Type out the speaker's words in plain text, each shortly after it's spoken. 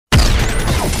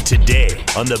Today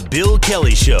on The Bill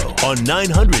Kelly Show on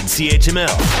 900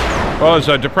 CHML. Well, as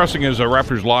depressing as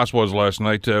Raptors' loss was last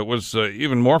night, it was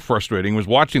even more frustrating was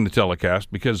watching the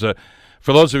telecast because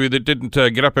for those of you that didn't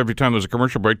get up every time there was a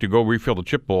commercial break to go refill the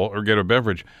chip bowl or get a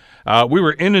beverage, we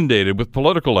were inundated with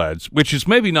political ads, which is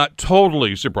maybe not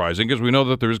totally surprising because we know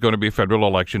that there is going to be a federal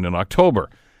election in October.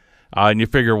 And you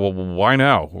figure, well, why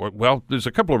now? Well, there's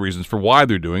a couple of reasons for why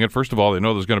they're doing it. First of all, they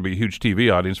know there's going to be a huge TV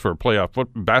audience for a playoff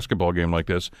basketball game like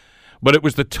this. But it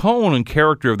was the tone and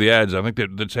character of the ads, I think,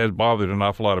 that has bothered an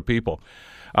awful lot of people.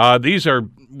 These are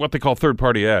what they call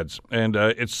third-party ads. And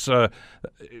it's,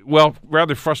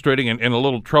 rather frustrating and a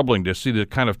little troubling to see the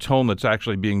kind of tone that's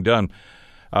actually being done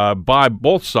by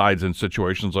both sides in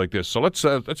situations like this. So let's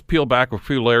peel back a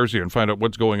few layers here and find out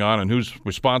what's going on and who's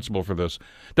responsible for this.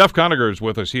 Duff Conacher is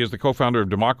with us. He is the co-founder of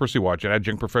Democracy Watch, an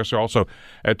adjunct professor also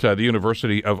at the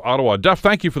University of Ottawa. Duff,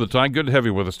 thank you for the time. Good to have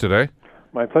you with us today.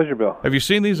 My pleasure, Bill. Have you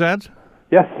seen these ads?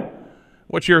 Yes.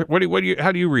 How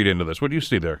do you read into this? What do you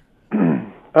see there?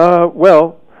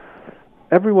 Well,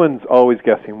 everyone's always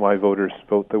guessing why voters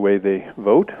vote the way they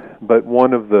vote, but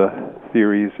one of the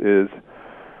theories is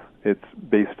it's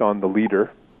based on the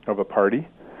leader of a party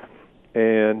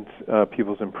and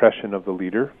people's impression of the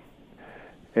leader,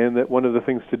 and that one of the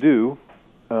things to do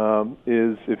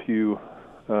is if you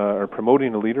are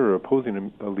promoting a leader or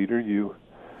opposing a leader, you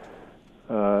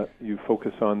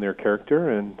focus on their character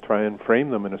and try and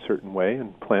frame them in a certain way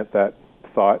and plant that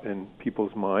thought in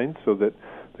people's minds so that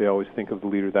they always think of the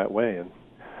leader that way. And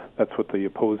that's what the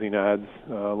opposing ads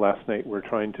last night were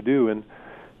trying to do, and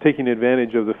taking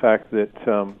advantage of the fact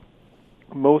that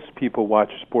most people watch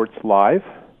sports live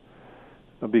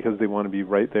because they want to be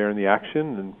right there in the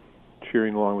action and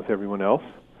cheering along with everyone else.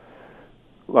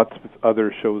 Lots of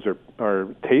other shows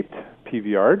are taped,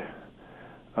 PVR'd,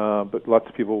 but lots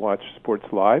of people watch sports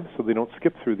live, so they don't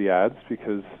skip through the ads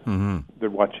because they're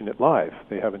watching it live.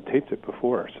 They haven't taped it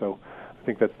before. So I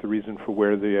think that's the reason for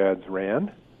where the ads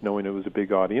ran, knowing it was a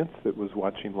big audience that was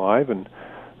watching live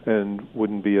and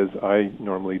wouldn't be as I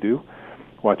normally do,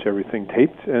 watch everything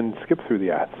taped and skip through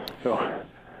the ads. So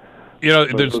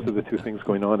those are the two things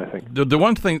going on, I think. The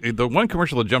one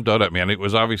commercial that jumped out at me, and it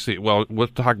was obviously, well, we'll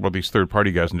talk about these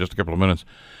third-party guys in just a couple of minutes,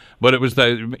 but it was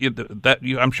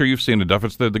I'm sure you've seen it, Duff.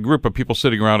 It's the group of people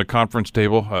sitting around a conference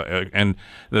table, and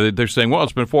they're saying, well,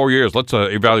 it's been 4 years. Let's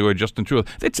evaluate Justin Trudeau.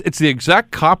 It's the exact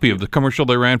copy of the commercial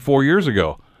they ran 4 years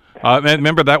ago. And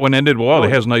remember that one ended, well, he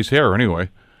has nice hair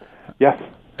anyway. Yes.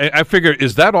 I figure,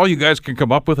 is that all you guys can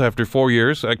come up with after 4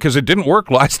 years? Because it didn't work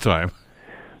last time.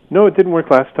 No, it didn't work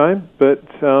last time, but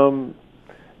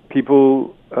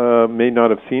people may not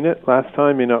have seen it last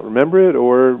time, may not remember it,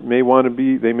 or may want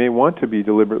to be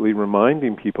deliberately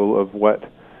reminding people of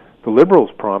what the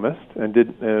Liberals promised and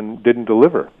didn't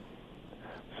deliver.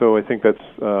 So I think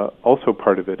that's also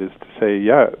part of it, is to say,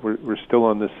 yeah, we're still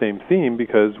on the same theme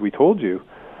because we told you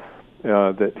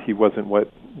that he wasn't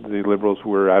what the Liberals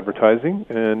were advertising,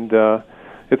 and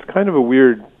it's kind of a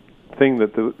weird thing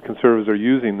that the Conservatives are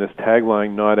using this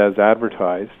tagline, not as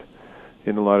advertised,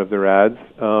 in a lot of their ads,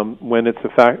 when it's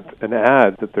an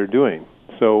ad that they're doing.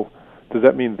 So does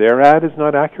that mean their ad is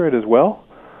not accurate as well?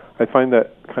 I find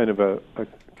that kind of a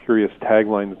curious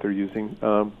tagline that they're using.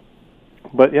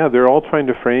 But yeah, they're all trying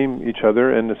to frame each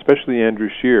other, and especially Andrew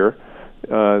Scheer,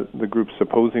 the groups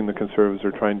opposing the Conservatives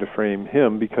are trying to frame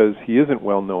him because he isn't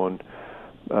well known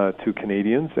to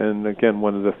Canadians. And again,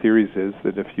 one of the theories is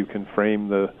that if you can frame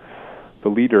the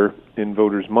leader in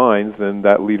voters' minds, then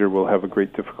that leader will have a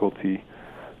great difficulty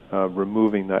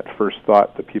removing that first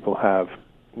thought that people have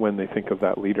when they think of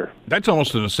that leader. That's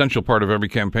almost an essential part of every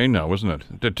campaign now, isn't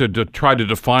it? To try to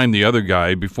define the other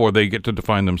guy before they get to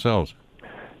define themselves.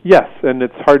 Yes, and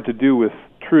it's hard to do with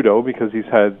Trudeau because he's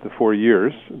had the 4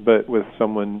 years, but with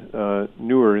someone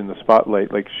newer in the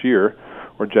spotlight like Scheer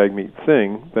or Jagmeet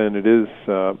Singh, then it is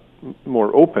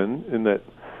more open in that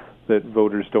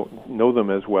voters don't know them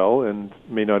as well and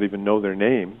may not even know their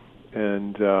name,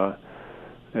 and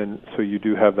so you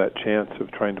do have that chance of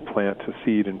trying to plant a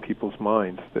seed in people's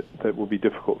minds that will be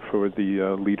difficult for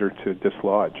the leader to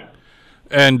dislodge.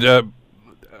 And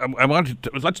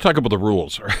let's talk about the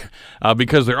rules,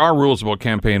 because there are rules about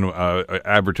campaign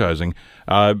advertising,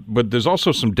 but there's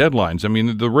also some deadlines. I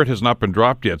mean, the writ has not been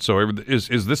dropped yet, so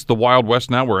is this the Wild West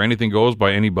now where anything goes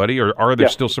by anybody, or are there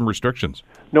still some restrictions?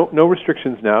 No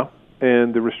restrictions now,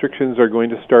 and the restrictions are going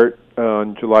to start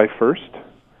on July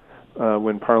 1st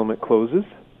when Parliament closes.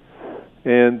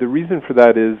 And the reason for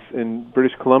that is in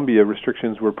British Columbia,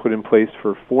 restrictions were put in place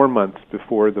for 4 months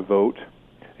before the vote,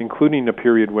 including a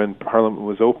period when Parliament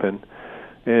was open.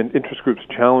 And interest groups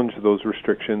challenged those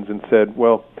restrictions and said,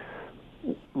 well,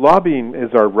 lobbying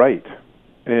is our right,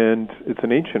 and it's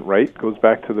an ancient right. It goes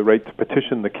back to the right to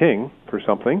petition the king for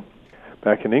something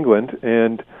back in England,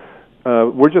 and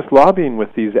we're just lobbying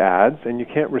with these ads, and you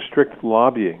can't restrict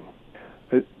lobbying.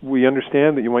 We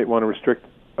understand that you might want to restrict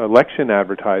election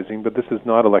advertising, but this is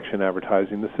not election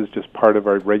advertising. This is just part of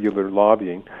our regular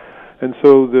lobbying. And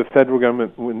so the federal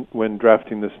government, when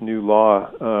drafting this new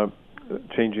law,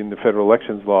 changing the federal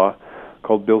elections law,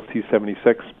 called Bill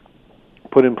C-76,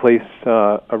 put in place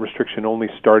a restriction only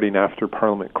starting after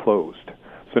Parliament closed,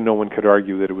 so no one could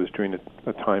argue that it was during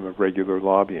a time of regular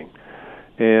lobbying.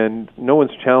 And no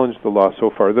one's challenged the law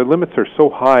so far. The limits are so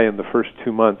high in the first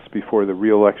 2 months before the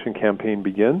re-election campaign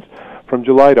begins. From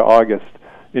July to August,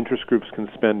 interest groups can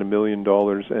spend $1 million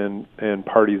and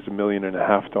parties $1.5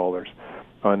 million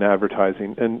on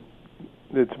advertising. And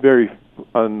it's very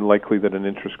unlikely that an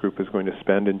interest group is going to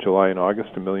spend in July and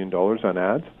August $1 million on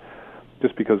ads,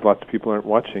 just because lots of people aren't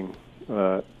watching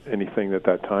anything at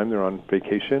that time. They're on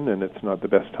vacation, and it's not the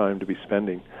best time to be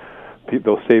spending.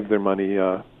 They'll save their money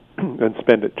and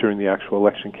spend it during the actual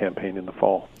election campaign in the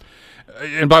fall.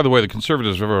 And by the way, the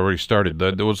Conservatives have already started.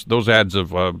 Those ads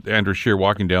of Andrew Scheer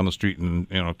walking down the street and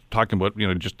talking about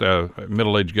just a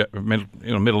middle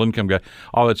income guy,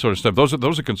 all that sort of stuff.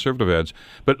 Those are Conservative ads.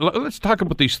 But let's talk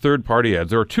about these third party ads.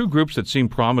 There are two groups that seem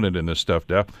prominent in this stuff,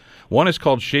 Duff. One is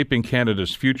called Shaping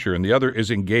Canada's Future, and the other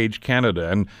is Engage Canada.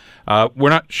 And we're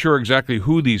not sure exactly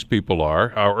who these people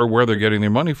are or where they're getting their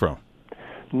money from.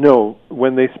 No,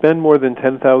 when they spend more than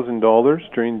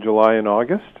 $10,000 during July and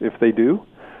August, if they do,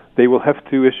 they will have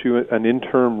to issue an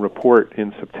interim report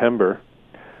in September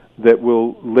that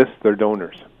will list their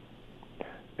donors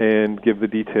and give the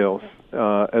details.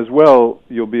 As well,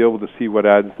 you'll be able to see what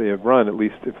ads they have run, at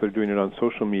least if they're doing it on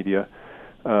social media,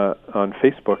 on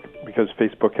Facebook, because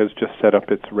Facebook has just set up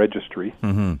its registry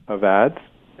of ads.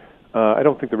 I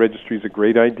don't think the registry is a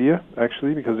great idea,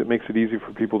 actually, because it makes it easy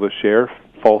for people to share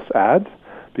false ads,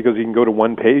 because you can go to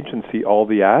one page and see all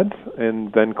the ads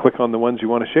and then click on the ones you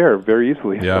want to share very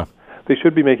easily. Yeah. So they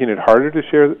should be making it harder to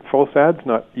share false ads,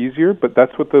 not easier, but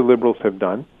that's what the Liberals have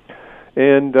done.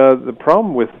 And the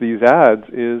problem with these ads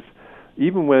is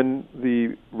even when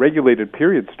the regulated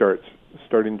period starts,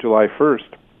 starting July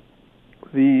 1st,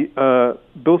 the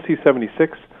Bill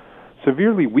C-76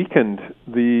 severely weakened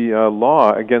the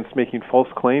law against making false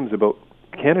claims about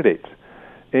candidates.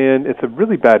 And it's a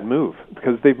really bad move,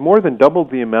 because they've more than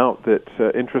doubled the amount that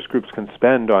interest groups can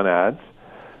spend on ads,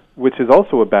 which is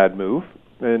also a bad move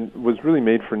and was really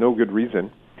made for no good reason.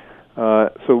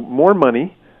 So more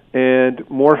money and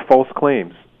more false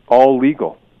claims, all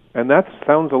legal. And that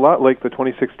sounds a lot like the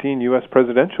 2016 U.S.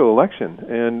 presidential election.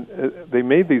 And they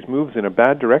made these moves in a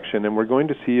bad direction, and we're going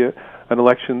to see an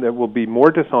election that will be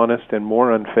more dishonest and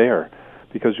more unfair,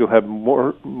 because you'll have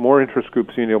more interest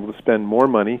groups being able to spend more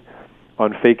money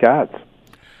on fake ads.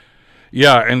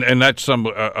 Yeah, and that's some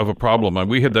of a problem.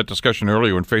 We had that discussion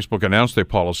earlier when Facebook announced their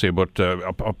policy about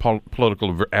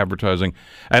political advertising.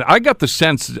 And I got the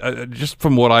sense, just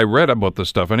from what I read about this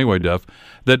stuff anyway, Duff,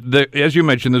 that as you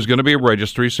mentioned, there's going to be a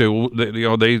registry. So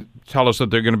they tell us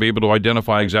that they're going to be able to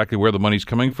identify exactly where the money's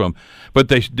coming from. But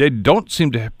they don't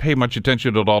seem to pay much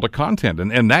attention at all to content.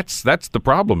 And that's the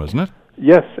problem, isn't it?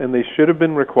 Yes, and they should have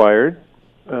been required.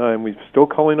 And we're still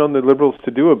calling on the Liberals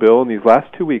to do a bill in these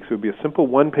last 2 weeks. It would be a simple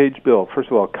one-page bill. First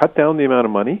of all, cut down the amount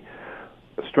of money,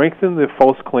 strengthen the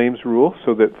false claims rule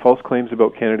so that false claims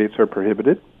about candidates are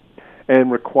prohibited,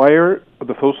 and require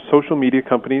the social media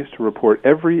companies to report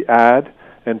every ad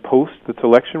and post that's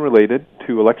election-related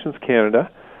to Elections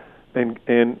Canada,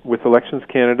 and with Elections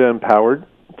Canada empowered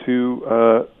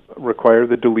to require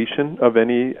the deletion of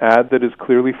any ad that is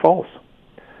clearly false.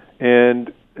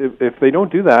 And if they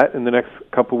don't do that in the next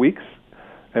couple weeks,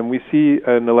 and we see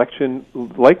an election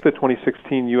like the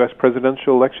 2016 U.S.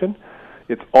 presidential election,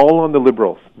 it's all on the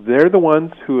Liberals. They're the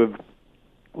ones who have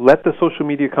let the social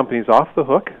media companies off the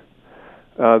hook.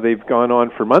 They've gone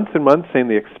on for months and months saying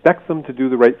they expect them to do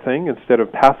the right thing instead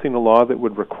of passing a law that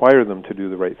would require them to do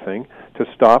the right thing to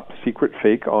stop secret,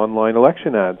 fake online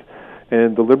election ads.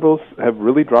 And the Liberals have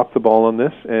really dropped the ball on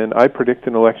this, and I predict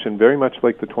an election very much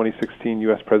like the 2016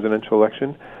 U.S. presidential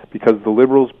election, because the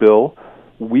Liberals' bill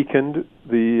weakened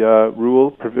the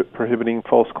rule prohibiting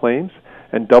false claims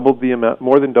and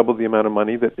more than doubled the amount of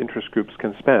money that interest groups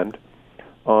can spend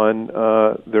on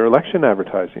their election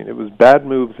advertising. It was bad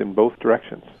moves in both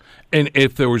directions. And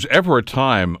if there was ever a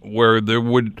time where there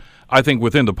would, I think,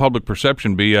 within the public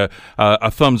perception, be a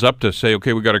thumbs up to say,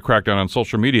 okay, we got to crack down on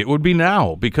social media, it would be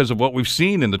now, because of what we've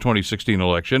seen in the 2016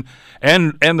 election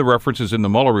and the references in the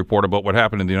Mueller report about what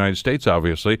happened in the United States,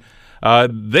 obviously.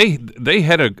 They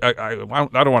had I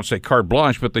don't want to say carte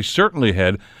blanche, but they certainly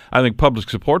had, I think, public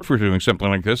support for doing something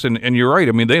like this. And you're right.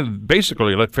 I mean, they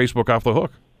basically let Facebook off the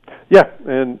hook. Yeah,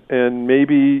 and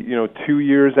maybe 2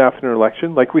 years after an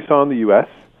election, like we saw in the U.S.,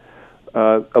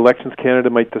 Elections Canada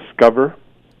might discover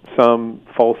some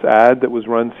false ad that was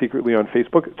run secretly on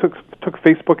Facebook. It took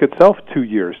Facebook itself 2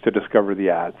 years to discover the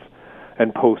ads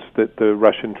and posts that the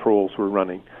Russian trolls were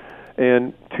running.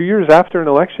 And 2 years after an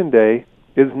election day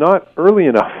is not early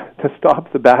enough to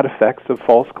stop the bad effects of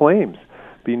false claims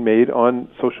being made on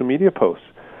social media posts.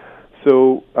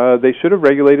 So they should have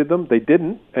regulated them. They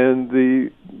didn't, and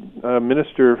the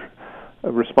minister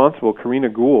responsible, Karina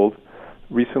Gould,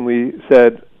 recently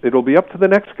said it'll be up to the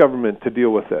next government to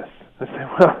deal with this. I said,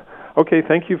 well, okay,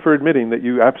 thank you for admitting that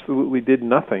you absolutely did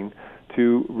nothing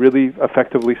to really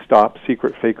effectively stop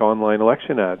secret fake online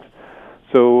election ads.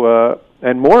 So,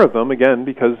 and more of them, again,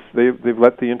 because they've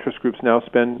let the interest groups now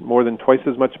spend more than twice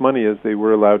as much money as they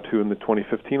were allowed to in the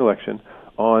 2015 election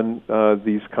on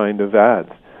these kind of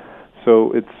ads.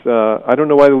 So it's I don't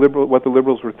know what the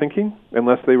Liberals were thinking,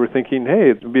 unless they were thinking, hey,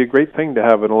 it would be a great thing to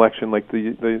have an election like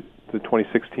the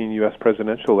 2016 U.S.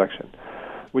 presidential election,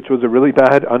 which was a really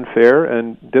bad, unfair,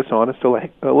 and dishonest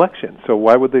election. So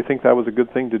why would they think that was a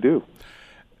good thing to do?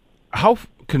 How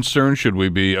concerned should we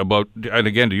be about, and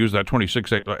again, to use that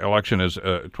 2016 election as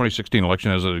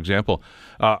an example,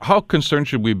 how concerned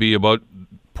should we be about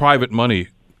private money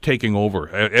taking over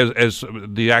as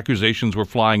the accusations were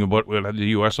flying about the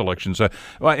U.S. elections?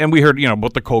 And we heard,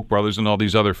 about the Koch brothers and all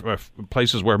these other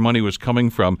places where money was coming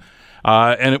from.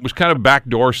 And it was kind of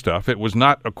backdoor stuff. It was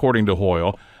not according to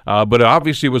Hoyle, but it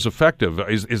obviously was effective.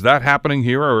 Is that happening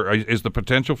here, or is the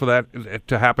potential for that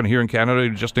to happen here in Canada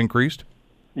just increased?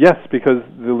 Yes, because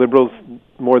the Liberals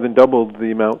more than doubled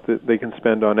the amount that they can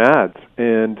spend on ads.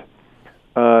 And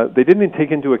they didn't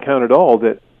take into account at all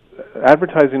that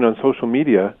advertising on social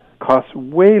media costs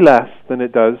way less than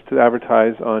it does to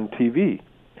advertise on TV.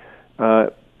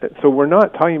 So we're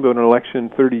not talking about an election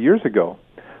 30 years ago.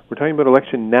 We're talking about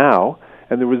election now,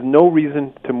 and there was no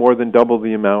reason to more than double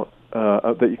the amount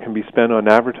that you can be spent on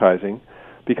advertising,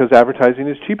 because advertising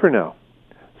is cheaper now.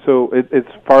 So it's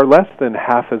far less than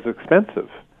half as expensive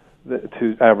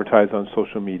to advertise on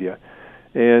social media.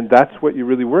 And that's what you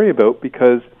really worry about,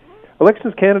 because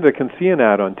Elections Canada can see an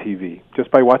ad on TV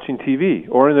just by watching TV,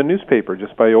 or in the newspaper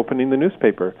just by opening the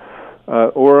newspaper,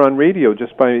 or on radio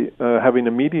just by having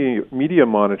a media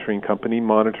monitoring company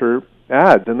monitor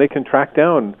ads, and they can track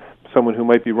down someone who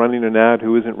might be running an ad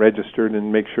who isn't registered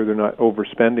and make sure they're not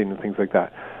overspending and things like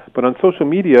that. But on social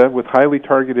media, with highly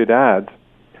targeted ads,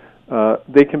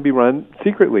 they can be run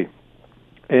secretly.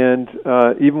 And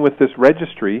even with this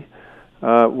registry,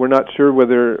 we're not sure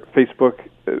whether Facebook,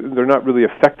 they're not really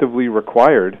effectively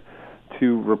required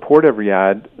to report every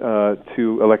ad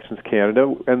to Elections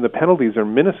Canada, and the penalties are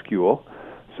minuscule.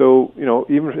 So,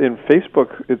 even in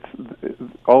Facebook, it's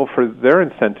all for their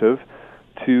incentive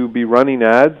to be running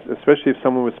ads, especially if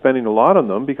someone was spending a lot on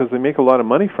them, because they make a lot of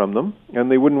money from them, and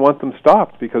they wouldn't want them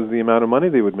stopped because of the amount of money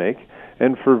they would make.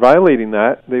 And for violating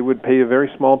that, they would pay a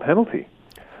very small penalty.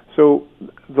 So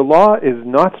the law is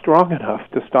not strong enough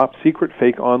to stop secret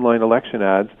fake online election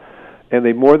ads, and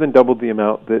they more than doubled the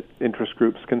amount that interest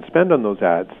groups can spend on those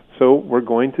ads. So we're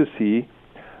going to see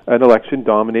an election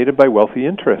dominated by wealthy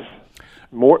interests,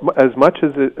 as much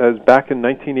as back in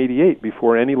 1988,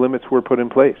 before any limits were put in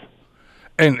place.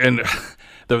 And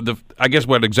I guess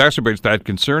what exacerbates that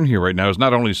concern here right now is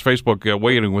not only is Facebook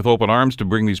waiting with open arms to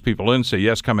bring these people in, say,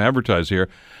 yes, come advertise here.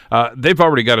 They've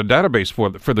already got a database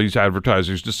for these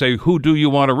advertisers to say, who do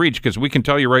you want to reach? Because we can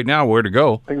tell you right now where to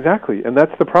go. Exactly, and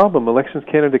that's the problem. Elections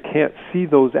Canada can't see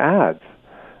those ads.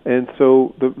 And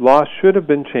so the law should have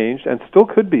been changed, and still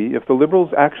could be. If the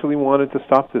Liberals actually wanted to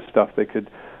stop this stuff, they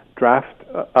could draft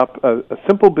up a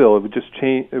simple bill. It would just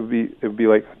change. It would be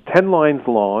like 10 lines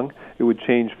long. It would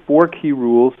change 4 key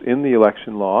rules in the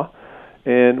election law,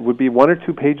 and would be 1 or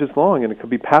 2 pages long, and it could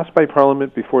be passed by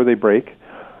Parliament before they break.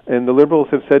 And the Liberals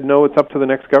have said, no, it's up to the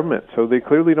next government. So they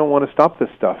clearly don't want to stop this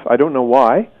stuff. I don't know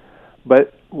why,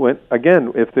 but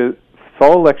if the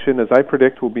fall election, as I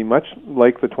predict, will be much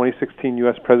like the 2016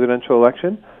 U.S. presidential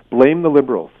election, blame the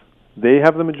Liberals. They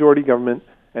have the majority government,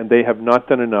 and they have not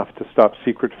done enough to stop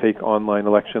secret fake online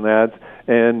election ads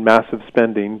and massive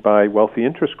spending by wealthy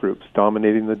interest groups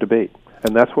dominating the debate.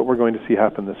 And that's what we're going to see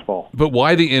happen this fall. But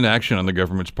why the inaction on the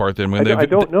government's part then? When I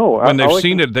don't know. When they've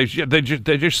seen it, they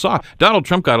just saw. Donald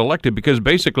Trump got elected because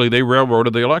basically they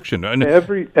railroaded the election. And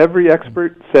every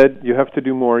expert said, you have to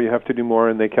do more,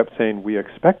 and they kept saying, we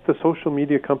expect the social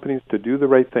media companies to do the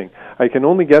right thing. I can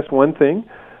only guess one thing.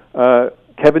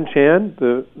 Kevin Chan,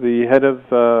 the head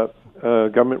of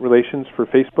government relations for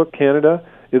Facebook Canada,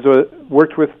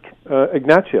 worked with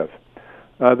Ignatieff.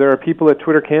 There are people at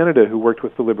Twitter Canada who worked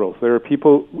with the Liberals. There are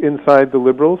people inside the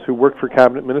Liberals who worked for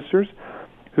cabinet ministers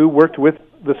who worked with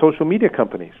the social media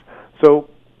companies. So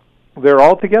they're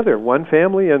all together, one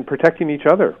family, and protecting each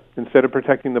other instead of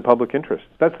protecting the public interest.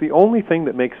 That's the only thing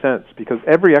that makes sense, because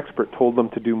every expert told them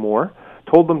to do more,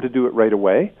 told them to do it right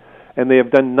away, and they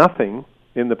have done nothing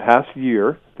in the past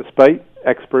year, despite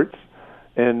experts.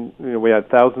 And we had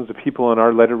thousands of people on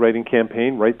our letter-writing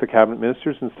campaign write the cabinet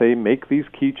ministers and say, make these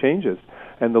key changes.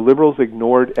 And the Liberals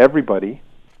ignored everybody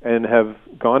and have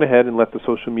gone ahead and let the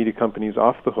social media companies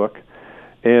off the hook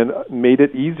and made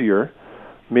it easier,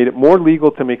 made it more legal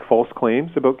to make false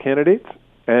claims about candidates,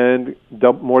 and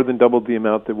more than doubled the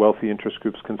amount that wealthy interest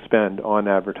groups can spend on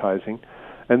advertising.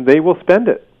 And they will spend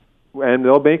it, and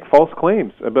they'll make false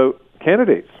claims about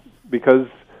candidates because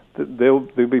they'll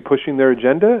be pushing their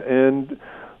agenda, and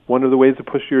one of the ways to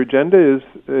push your agenda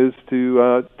is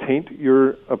to taint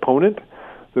your opponent,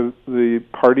 the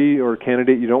party or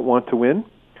candidate you don't want to win,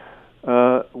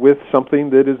 with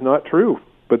something that is not true,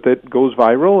 but that goes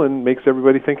viral and makes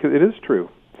everybody think it is true.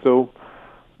 So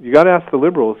you got to ask the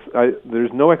Liberals.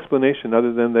 There's no explanation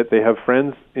other than that they have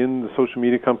friends in the social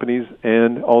media companies,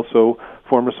 and also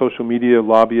former social media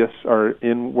lobbyists are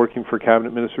working for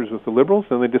cabinet ministers with the Liberals,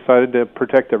 and they decided to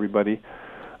protect everybody,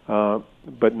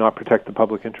 but not protect the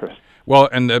public interest. Well,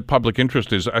 and the public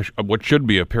interest is what should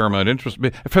be a paramount interest.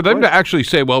 For them to actually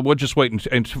say, well, we'll just wait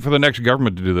and for the next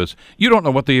government to do this, you don't know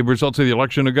what the results of the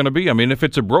election are going to be. I mean, if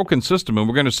it's a broken system and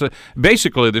we're going to say,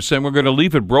 basically they're saying we're going to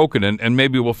leave it broken and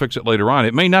maybe we'll fix it later on.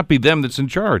 It may not be them that's in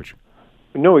charge.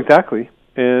 No, exactly.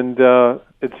 And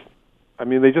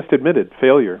they just admitted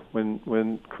failure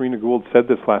when Karina Gould said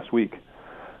this last week,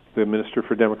 the Minister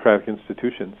for Democratic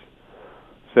Institutions,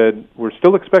 said, we're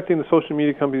still expecting the social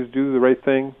media companies to do the right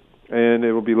thing, and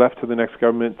it will be left to the next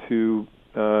government to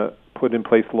put in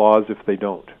place laws if they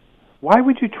don't. Why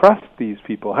would you trust these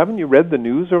people? Haven't you read the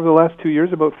news over the last 2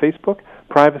 years about Facebook?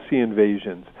 Privacy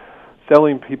invasions,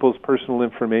 selling people's personal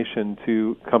information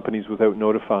to companies without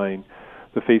notifying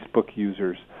the Facebook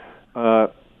users,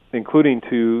 including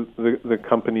to the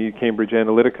company Cambridge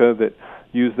Analytica that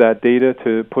used that data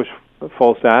to push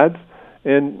false ads,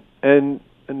 and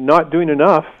not doing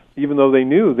enough, even though they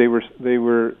knew they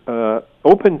were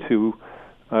open to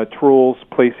trolls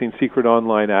placing secret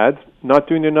online ads, not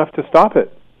doing enough to stop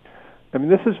it. I mean,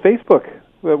 this is Facebook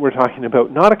that we're talking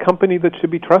about, not a company that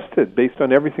should be trusted based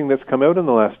on everything that's come out in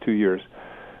the last 2 years.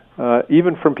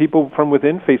 Even from people from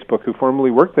within Facebook who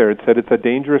formerly worked there, it said it's a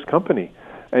dangerous company,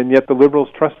 and yet the Liberals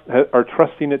are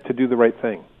trusting it to do the right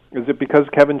thing. Is it because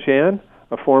Kevin Chan,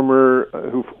 a former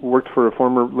who worked for a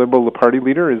former Liberal party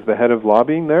leader, is the head of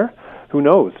lobbying there? Who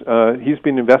knows? He's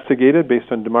been investigated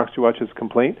based on Democracy Watch's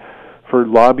complaint for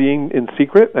lobbying in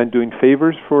secret and doing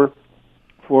favors for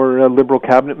Liberal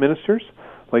cabinet ministers,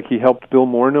 like he helped Bill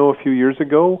Morneau a few years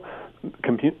ago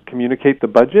communicate the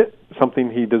budget,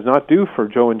 something he does not do for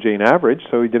Joe and Jane Average,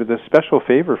 so he did a special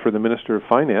favor for the Minister of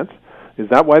Finance. Is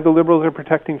that why the Liberals are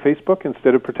protecting Facebook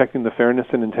instead of protecting the fairness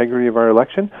and integrity of our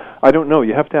election? I don't know.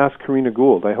 You have to ask Karina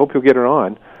Gould. I hope you'll get her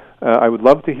on. I would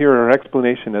love to hear her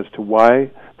explanation as to why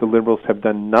the Liberals have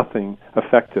done nothing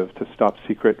effective to stop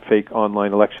secret, fake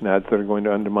online election ads that are going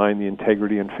to undermine the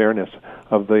integrity and fairness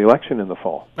of the election in the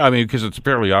fall. I mean, because it's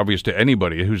fairly obvious to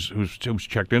anybody who's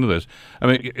checked into this. I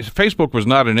mean, Facebook was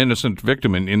not an innocent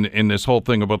victim in this whole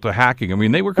thing about the hacking. I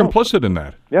mean, they were complicit in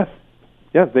that. Yes.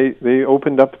 Yeah, they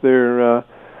opened up their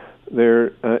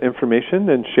information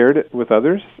and shared it with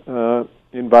others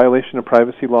in violation of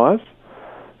privacy laws.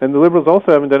 And the Liberals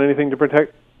also haven't done anything to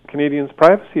protect Canadians'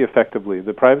 privacy effectively.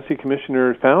 The Privacy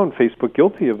Commissioner found Facebook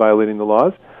guilty of violating the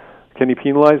laws. Can he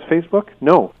penalize Facebook?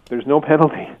 No, there's no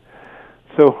penalty.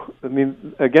 So, I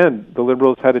mean, again, the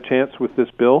Liberals had a chance with this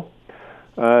bill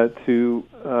to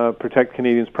protect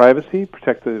Canadians' privacy,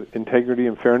 protect the integrity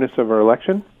and fairness of our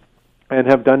election, and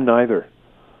have done neither,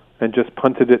 and just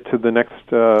punted it to the next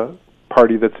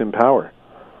party that's in power.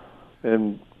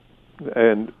 And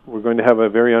we're going to have a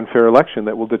very unfair election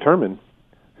that will determine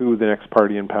who the next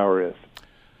party in power is.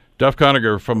 Duff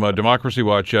Conacher from Democracy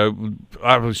Watch.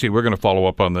 Obviously, we're going to follow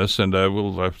up on this, and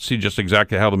we'll see just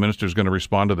exactly how the minister is going to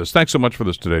respond to this. Thanks so much for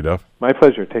this today, Duff. My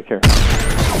pleasure. Take care.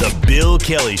 The Bill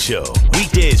Kelly Show,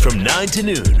 weekdays from 9 to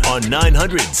noon on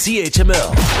 900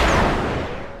 CHML.